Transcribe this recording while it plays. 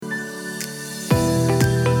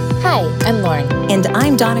Hi, I'm Lauren. And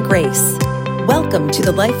I'm Donna Grace. Welcome to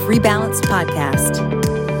the Life Rebalanced Podcast.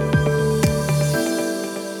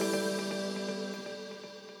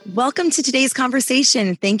 Welcome to today's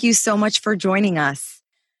conversation. Thank you so much for joining us.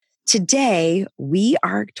 Today, we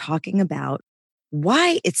are talking about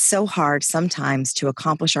why it's so hard sometimes to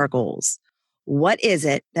accomplish our goals. What is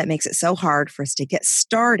it that makes it so hard for us to get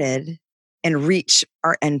started and reach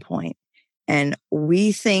our endpoint? And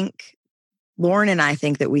Lauren and I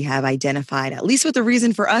think that we have identified at least what the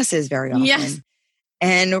reason for us is very often. Yes.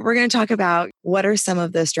 And we're going to talk about what are some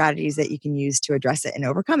of the strategies that you can use to address it and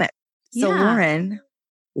overcome it. So Lauren,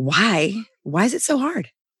 why is it so hard?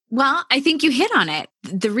 Well, I think you hit on it.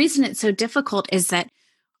 The reason it's so difficult is that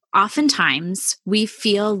oftentimes we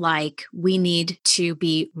feel like we need to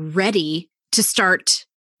be ready to start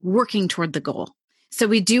working toward the goal. So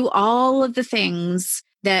we do all of the things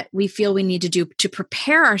that we feel we need to do to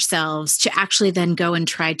prepare ourselves to actually then go and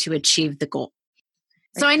try to achieve the goal.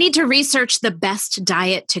 So I need to research the best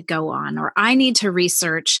diet to go on, or I need to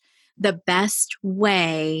research the best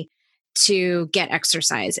way to get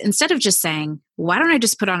exercise instead of just saying, why don't I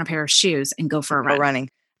just put on a pair of shoes and go for a run? Running.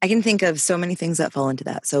 I can think of so many things that fall into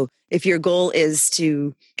that. So if your goal is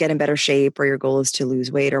to get in better shape or your goal is to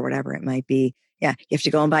lose weight or whatever it might be, you have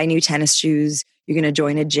to go and buy new tennis shoes. You're going to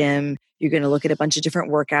join a gym. You're going to look at a bunch of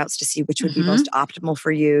different workouts to see which would be most optimal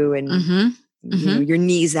for you and you know, your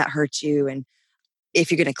knees that hurt you. And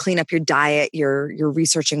if you're going to clean up your diet, you're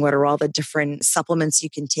researching what are all the different supplements you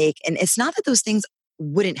can take. And it's not that those things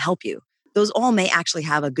wouldn't help you. Those all may actually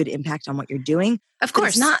have a good impact on what you're doing. Of course.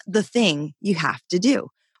 It's not the thing you have to do.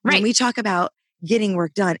 Right. When we talk about getting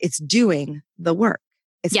work done, it's doing the work.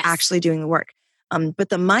 It's actually doing the work. But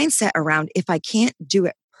the mindset around if I can't do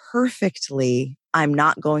it perfectly, I'm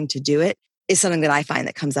not going to do it is something that I find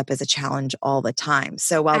that comes up as a challenge all the time.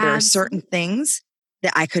 So while there are certain things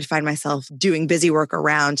that I could find myself doing busy work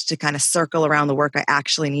around to kind of circle around the work I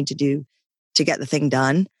actually need to do to get the thing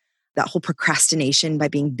done, that whole procrastination by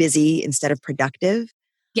being busy instead of productive.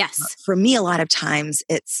 Yes. For me, a lot of times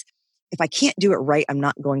it's, if I can't do it right, I'm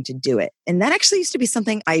not going to do it. And that actually used to be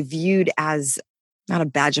something I viewed as not a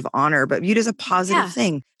badge of honor, but viewed as a positive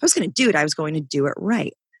thing. If I was going to do it, I was going to do it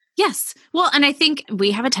right. Yes. Well, and I think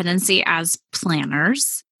we have a tendency as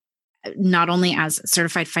planners, not only as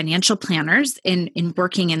certified financial planners in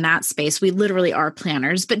working in that space, we literally are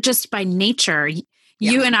planners, but just by nature,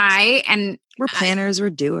 you and I, and we're planners, we're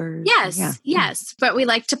doers. Yes. But we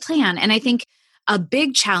like to plan. And I think a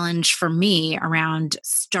big challenge for me around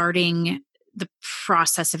starting the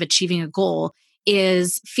process of achieving a goal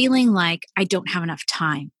is feeling like I don't have enough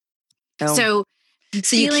time. So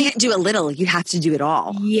you can't do a little, you have to do it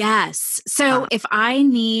all. Yes. So if I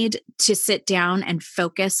need to sit down and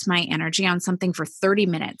focus my energy on something for 30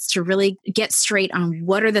 minutes to really get straight on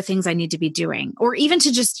what are the things I need to be doing, or even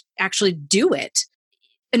to just actually do it.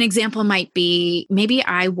 An example might be maybe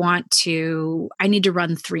I need to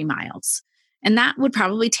run 3 miles, and that would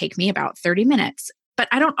probably take me about 30 minutes, but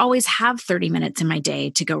I don't always have 30 minutes in my day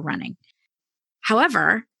to go running.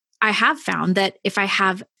 However, I have found that if I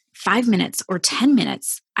have 5 minutes or 10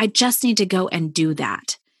 minutes, I just need to go and do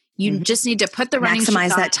that. You just need to put the running shoes on.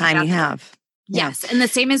 Maximize that time you have. Yes. And the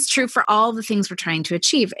same is true for all the things we're trying to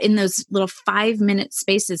achieve in those little 5-minute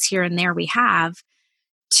spaces here and there we have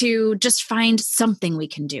to just find something we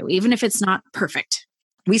can do, even if it's not perfect.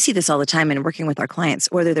 We see this all the time in working with our clients,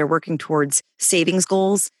 whether they're working towards savings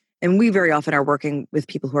goals. And we very often are working with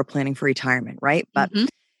people who are planning for retirement, right? But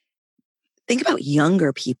think about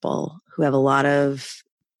younger people who have a lot of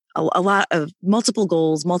multiple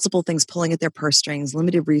goals, multiple things pulling at their purse strings,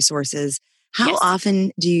 limited resources. How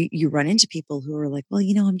often do you run into people who are like, well,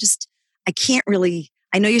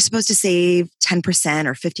 I know you're supposed to save 10%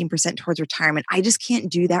 or 15% towards retirement. I just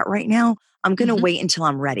can't do that right now. I'm going to wait until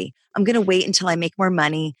I'm ready. I'm going to wait until I make more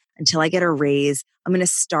money, until I get a raise. I'm going to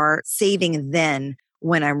start saving then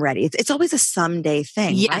when I'm ready. It's always a someday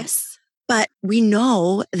thing, right? But we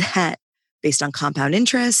know that based on compound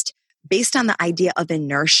interest, based on the idea of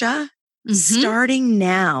inertia, starting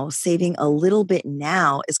now, saving a little bit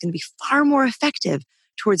now is going to be far more effective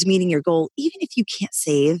towards meeting your goal, even if you can't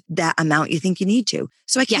save that amount you think you need to.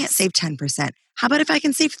 So I can't save 10%. How about if I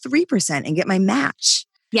can save 3% and get my match?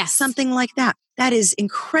 Yes. Something like that. That is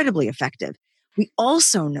incredibly effective. We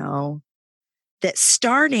also know that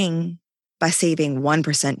starting by saving 1%,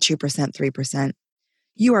 2%, 3%,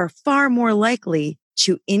 you are far more likely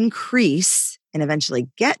to increase and eventually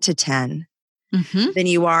get to 10 than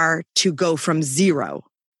you are to go from 0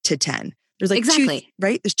 to 10. There's like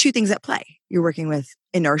right? There's two things at play. You're working with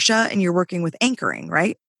inertia and you're working with anchoring,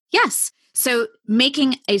 right? Yes. So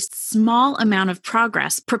making a small amount of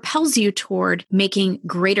progress propels you toward making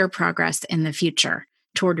greater progress in the future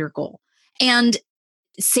toward your goal. And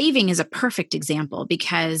saving is a perfect example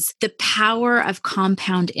because the power of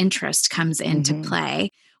compound interest comes into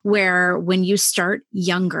play, where when you start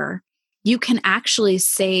younger, you can actually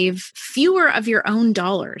save fewer of your own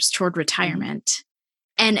dollars toward retirement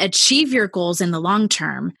and achieve your goals in the long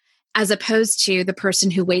term, as opposed to the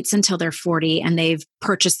person who waits until they're 40 and they've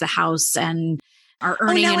purchased the house and are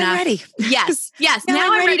earning enough. I'm ready. Yes.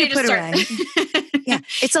 now I'm ready to put start. Yeah.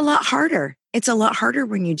 It's a lot harder. It's a lot harder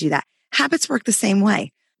when you do that. Habits work the same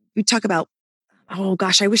way. We talk about, oh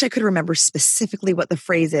gosh, I wish I could remember specifically what the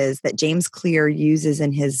phrase is that James Clear uses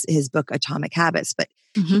in his book, Atomic Habits, but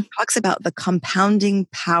he talks about the compounding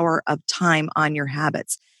power of time on your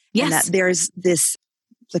habits. Yes. And that there's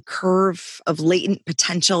the curve of latent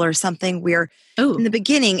potential or something where in the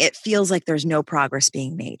beginning, it feels like there's no progress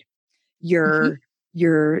being made. You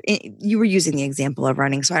were using the example of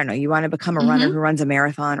running. So I don't know, you want to become a runner who runs a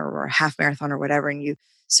marathon or a half marathon or whatever. And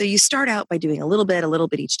so you start out by doing a little bit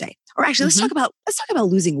each day. Or actually, let's talk about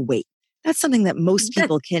losing weight. That's something that most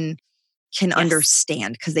people can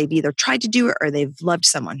understand because they've either tried to do it or they've loved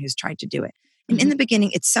someone who's tried to do it. And in the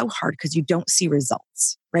beginning, it's so hard because you don't see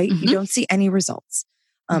results, right? You don't see any results.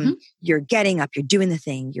 You're getting up, you're doing the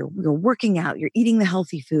thing, you're working out, you're eating the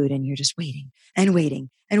healthy food, and you're just waiting and waiting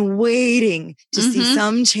and waiting to see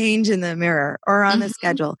some change in the mirror or on the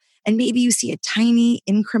schedule. And maybe you see a tiny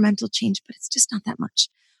incremental change, but it's just not that much.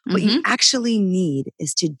 What you actually need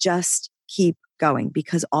is to just keep going,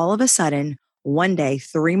 because all of a sudden, one day,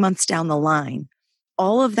 3 months down the line,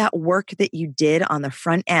 all of that work that you did on the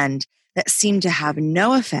front end that seemed to have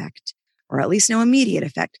no effect, or at least no immediate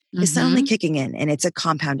effect, is suddenly kicking in, and it's a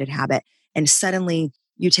compounded habit. And suddenly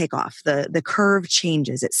you take off. The curve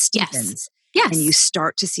changes, it steepens, and you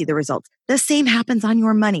start to see the results. The same happens on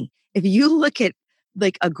your money. If you look at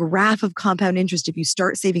like a graph of compound interest, if you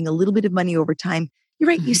start saving a little bit of money over time, you're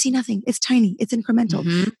right, you see nothing. It's tiny, it's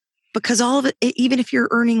incremental. Because all of it, even if you're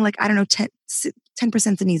earning like, I don't know, 10%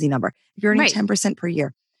 is an easy number. If you're earning 10% per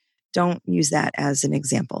year, don't use that as an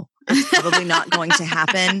example. It's probably not going to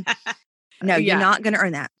happen. No, you're not going to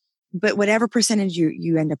earn that. But whatever percentage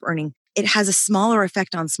you end up earning, it has a smaller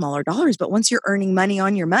effect on smaller dollars. But once you're earning money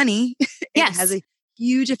on your money, it has a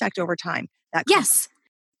huge effect over time.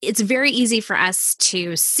 It's very easy for us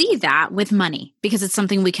to see that with money because it's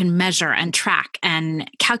something we can measure and track and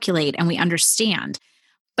calculate and we understand.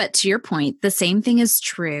 But to your point, the same thing is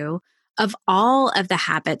true of all of the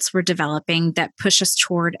habits we're developing that push us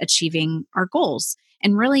toward achieving our goals.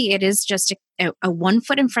 And really, it is just a one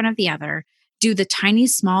foot in front of the other. Do the tiny,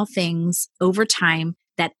 small things over time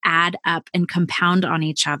that add up and compound on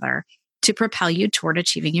each other to propel you toward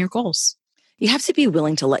achieving your goals. You have to be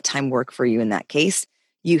willing to let time work for you in that case.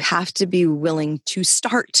 You have to be willing to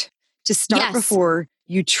start before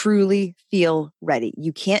you truly feel ready.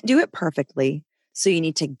 You can't do it perfectly. So you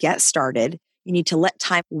need to get started. You need to let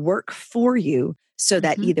time work for you so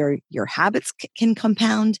that either your habits can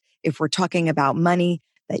compound. If we're talking about money,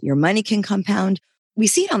 that your money can compound. We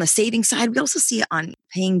see it on the saving side. We also see it on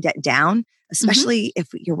paying debt down, especially if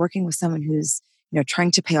you're working with someone who's,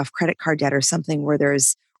 trying to pay off credit card debt or something where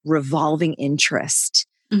there's revolving interest.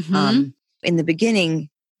 In the beginning,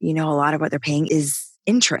 a lot of what they're paying is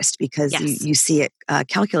interest because you see it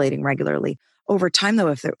calculating regularly. Over time,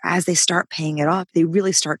 though, as they start paying it off, they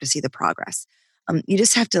really start to see the progress. You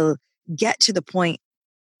just have to get to the point.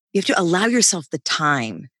 You have to allow yourself the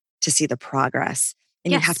time to see the progress.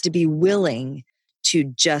 And you have to be willing to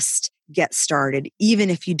just get started, even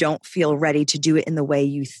if you don't feel ready to do it in the way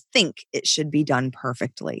you think it should be done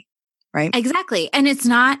perfectly. Right? Exactly. And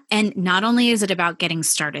not only is it about getting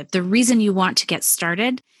started, the reason you want to get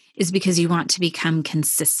started is because you want to become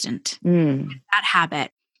consistent with that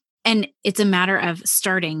habit. And it's a matter of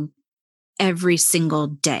starting every single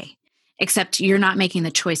day, except you're not making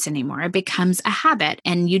the choice anymore. It becomes a habit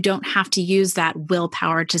and you don't have to use that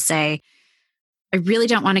willpower to say, I really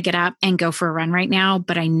don't want to get up and go for a run right now,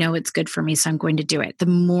 but I know it's good for me, so I'm going to do it. The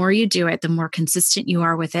more you do it, the more consistent you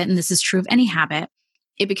are with it. And this is true of any habit.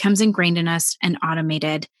 It becomes ingrained in us and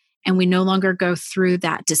automated, and we no longer go through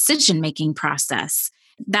that decision-making process.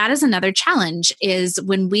 That is another challenge, is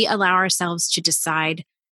when we allow ourselves to decide,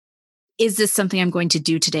 is this something I'm going to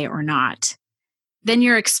do today or not? Then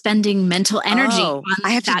you're expending mental energy on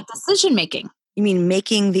that decision-making. You mean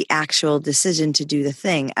making the actual decision to do the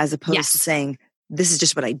thing as opposed to saying, this is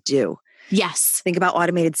just what I do. Yes. Think about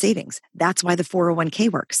automated savings. That's why the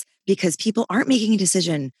 401k works, because people aren't making a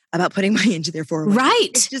decision about putting money into their 401k. Right.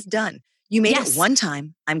 It's just done. You made Yes. it one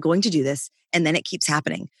time. I'm going to do this. And then it keeps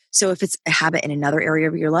happening. So if it's a habit in another area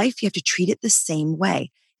of your life, you have to treat it the same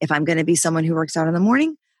way. If I'm going to be someone who works out in the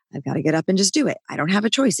morning, I've got to get up and just do it. I don't have a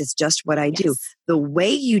choice. It's just what I do. Yes. The way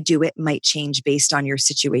you do it might change based on your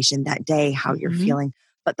situation that day, how you're Mhm. feeling.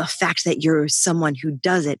 But the fact that you're someone who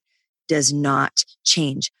does it does not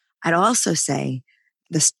change. I'd also say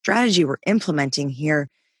the strategy we're implementing here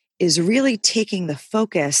is really taking the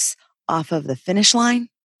focus off of the finish line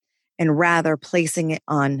and rather placing it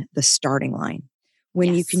on the starting line. When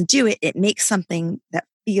you Yes. can do it, it makes something that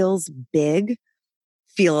feels big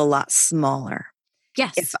feel a lot smaller.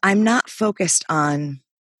 Yes. If I'm not focused on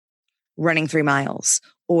running 3 miles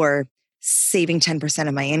or saving 10%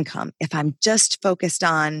 of my income, if I'm just focused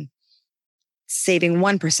on saving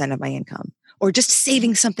 1% of my income or just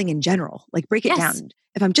saving something in general, like break it Yes. down.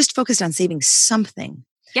 If I'm just focused on saving something,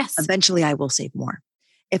 Yes. eventually I will save more.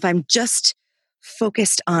 If I'm just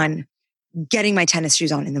focused on getting my tennis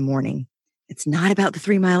shoes on in the morning, it's not about the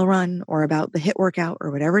 3 mile run or about the HIIT workout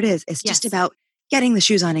or whatever it is. It's just Yes. about getting the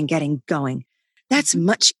shoes on and getting going. That's Mhm.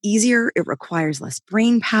 much easier. It requires less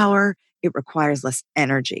brain power. It requires less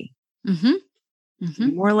energy. Mm-hmm. You're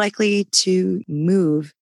Mm-hmm. more likely to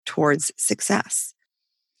move towards success.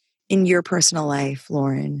 In your personal life,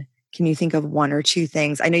 Lauren, can you think of one or two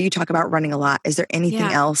things? I know you talk about running a lot. Is there anything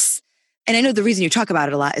Yeah. else? And I know the reason you talk about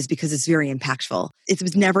it a lot is because it's very impactful. It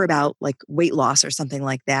was never about like weight loss or something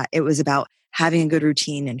like that. It was about having a good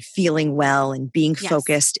routine and feeling well and being Yes.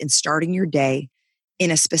 focused and starting your day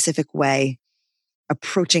in a specific way,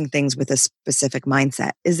 approaching things with a specific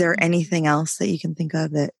mindset. Is there Mhm. anything else that you can think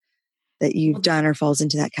of that you've Well, done or falls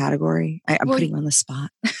into that category? I'm well, putting you on the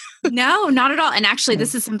spot. no, not at all. And actually, Yeah.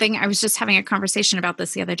 this is something I was just having a conversation about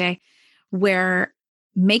this the other day where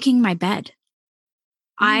making my bed.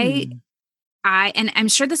 I Mm. and I'm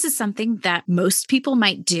sure this is something that most people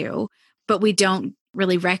might do, but we don't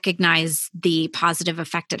really recognize the positive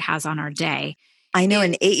effect it has on our day. I know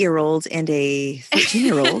an Is 8-year-old and a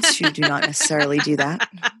 13-year-old who do not necessarily do that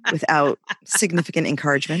without significant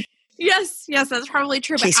encouragement, Yes, yes, that's probably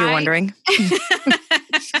true. in But case you're wondering.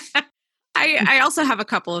 I also have a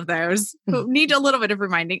couple of those who need a little bit of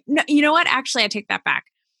reminding. No, you know what? Actually, I take that back.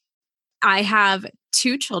 I have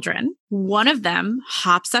 2 children. One of them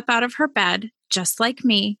hops up out of her bed, just like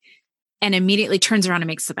me, and immediately turns around and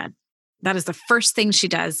makes the bed. That is the first thing she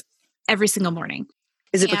does every single morning.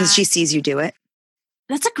 Is it because she And sees you do it?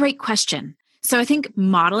 that's a great question. So I think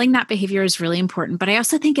modeling that behavior is really important, but I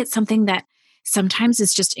also think it's something that sometimes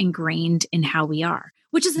is just ingrained in how we are,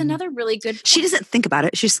 which is Mhm. another really good point. She doesn't think about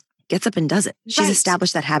it. She just gets up and does it. She's Right.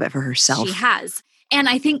 established that habit for herself. She has. And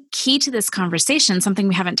I think key to this conversation, something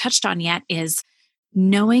we haven't touched on yet, is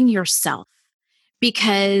knowing yourself.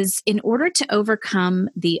 Because in order to overcome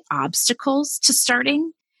the obstacles to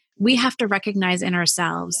starting, we have to recognize in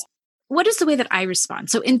ourselves what is the way that I respond.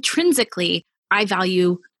 So intrinsically, I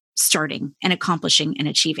value starting and accomplishing and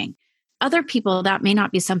achieving. Other people, that may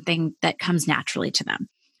not be something that comes naturally to them.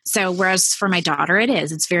 So, whereas for my daughter, it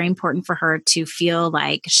is, it's very important for her to feel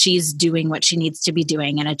like she's doing what she needs to be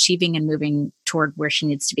doing and achieving and moving toward where she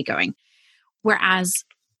needs to be going. Whereas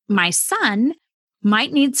my son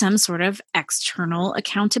might need some sort of external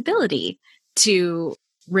accountability to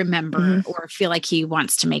remember Mhm. or feel like he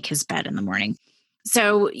wants to make his bed in the morning.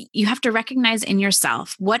 So you have to recognize in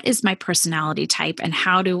yourself, what is my personality type and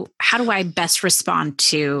how do I best respond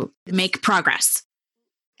to make progress?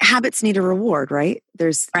 Habits need a reward, right?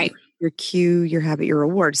 There's Right. your cue, your habit, your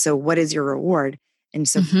reward. So what is your reward? And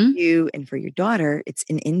so for Mhm. you and for your daughter, it's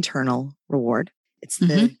an internal reward. It's the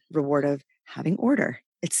Mhm. reward of having order.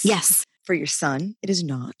 It's Yes. for your son. It is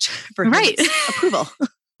not for him. Right. It's approval. It's approval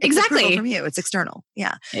Exactly. from you. It's external.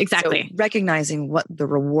 Yeah. Exactly. So recognizing what the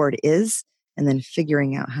reward is and then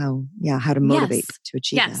figuring out how to motivate Yes. to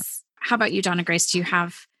achieve that. Yes. How about you, Donna Grace? Do you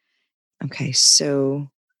have Okay. So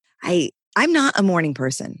I'm not a morning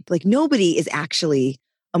person. Like nobody is actually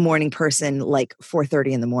a morning person, like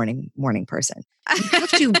 4:30 in the morning person. You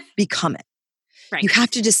have to become it. right? You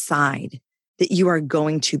have to decide that you are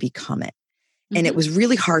going to become it. And it Mhm. was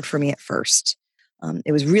really hard for me at first.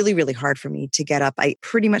 It was really, really hard for me to get up. I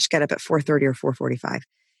pretty much get up at 4:30 or 4:45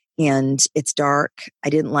 and it's dark. I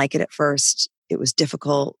didn't like it at first. It was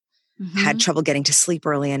difficult. Had Mhm. trouble getting to sleep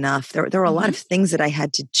early enough. There were a lot Mhm. of things that I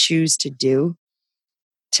had to choose to do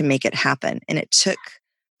to make it happen. And it took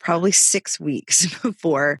probably 6 weeks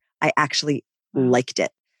before I actually Wow. liked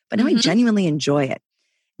it. But now I Mhm. genuinely enjoy it.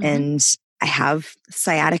 Mhm. And I have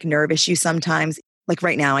sciatic nerve issues sometimes. Like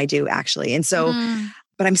right now I do actually. And so, Mm.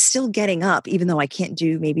 but I'm still getting up, even though I can't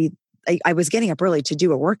do I was getting up early to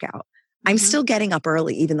do a workout. I'm Mhm. still getting up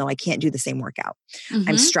early, even though I can't do the same workout. I'm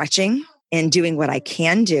Mhm. stretching. and doing what I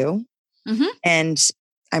can do. Mm-hmm. And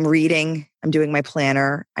I'm reading, I'm doing my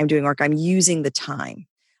planner, I'm doing work, I'm using the time.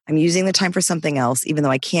 I'm using the time for something else, even though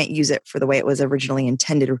I can't use it for the way it was originally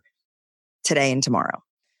intended today and tomorrow.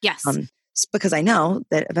 Yes. Because I know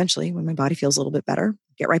that eventually when my body feels a little bit better,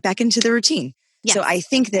 get right back into the routine. Yes. So I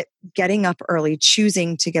think that getting up early,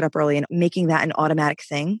 choosing to get up early and making that an automatic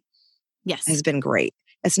thing has been great.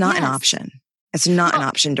 It's not an option. It's not an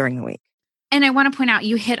option during the week. And I want to point out,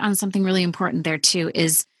 you hit on something really important there too,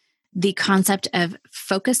 is the concept of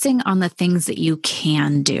focusing on the things that you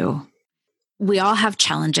can do. We all have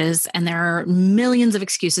challenges, and there are millions of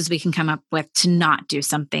excuses we can come up with to not do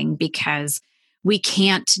something because we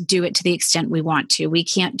can't do it to the extent we want to. We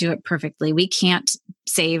can't do it perfectly. We can't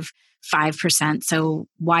save 5%. So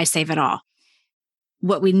why save it all?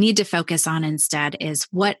 What we need to focus on instead is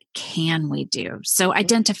what can we do? So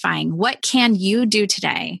identifying what can you do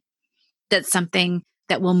today that's something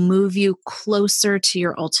that will move you closer to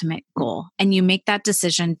your ultimate goal. And you make that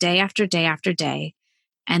decision day after day after day.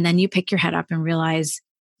 And then you pick your head up and realize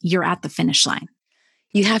you're at the finish line.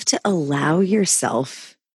 You have to allow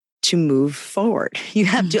yourself to move forward. You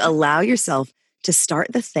have to allow yourself to start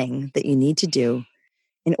the thing that you need to do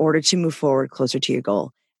in order to move forward closer to your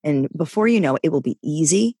goal. And before you know it, it will be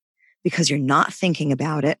easy because you're not thinking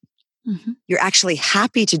about it. Mm-hmm. You're actually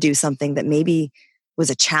happy to do something that maybe was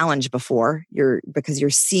a challenge before, because you're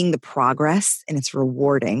seeing the progress and it's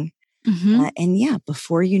rewarding. Mm-hmm. And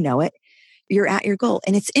before you know it, you're at your goal.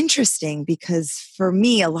 And it's interesting because for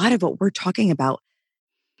me, a lot of what we're talking about,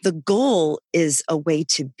 the goal is a way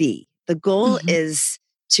to be. The goal is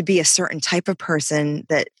to be a certain type of person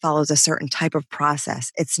that follows a certain type of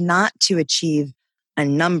process. It's not to achieve a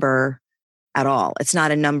number at all. It's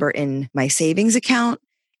not a number in my savings account.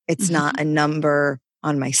 It's not a number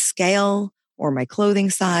on my scale or my clothing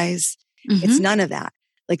size. It's none of that.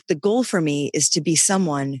 Like the goal for me is to be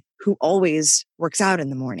someone who always works out in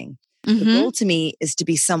the morning. The goal to me is to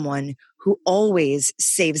be someone who always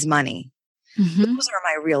saves money. Those are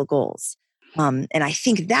my real goals. And I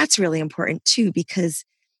think that's really important too, because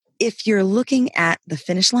if you're looking at the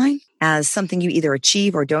finish line as something you either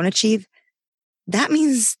achieve or don't achieve, that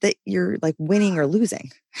means that you're like winning or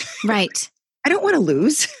losing. Right. I don't want to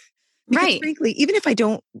lose. Because right. frankly, even if I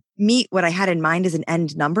don't meet what I had in mind as an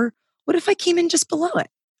end number, what if I came in just below it?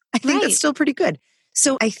 I think that's still pretty good.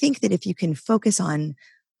 So I think that if you can focus on,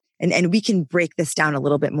 and we can break this down a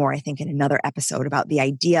little bit more, I think, in another episode about the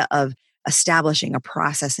idea of establishing a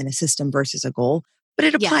process and a system versus a goal, but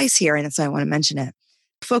it applies here. And so I want to mention it.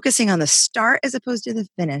 Focusing on the start as opposed to the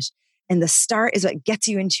finish. And the start is what gets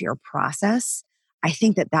you into your process. I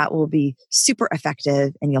think that will be super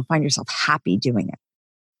effective and you'll find yourself happy doing it.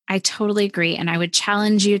 I totally agree. And I would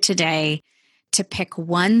challenge you today to pick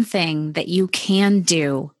one thing that you can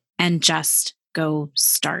do and just go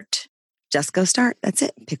start. Just go start. That's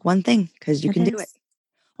it. Pick one thing because you can do it.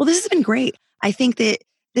 Well, this has been great. I think that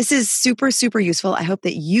this is super, super useful. I hope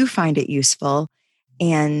that you find it useful.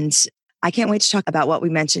 And I can't wait to talk about what we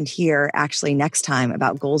mentioned here actually next time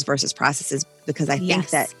about goals versus processes, because I think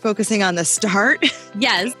that focusing on the start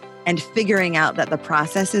and figuring out that the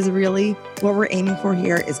process is really what we're aiming for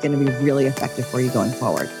here is going to be really effective for you going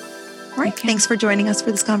forward. All right. Thanks for joining us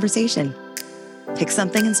for this conversation. Pick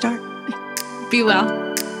something and start. Be well.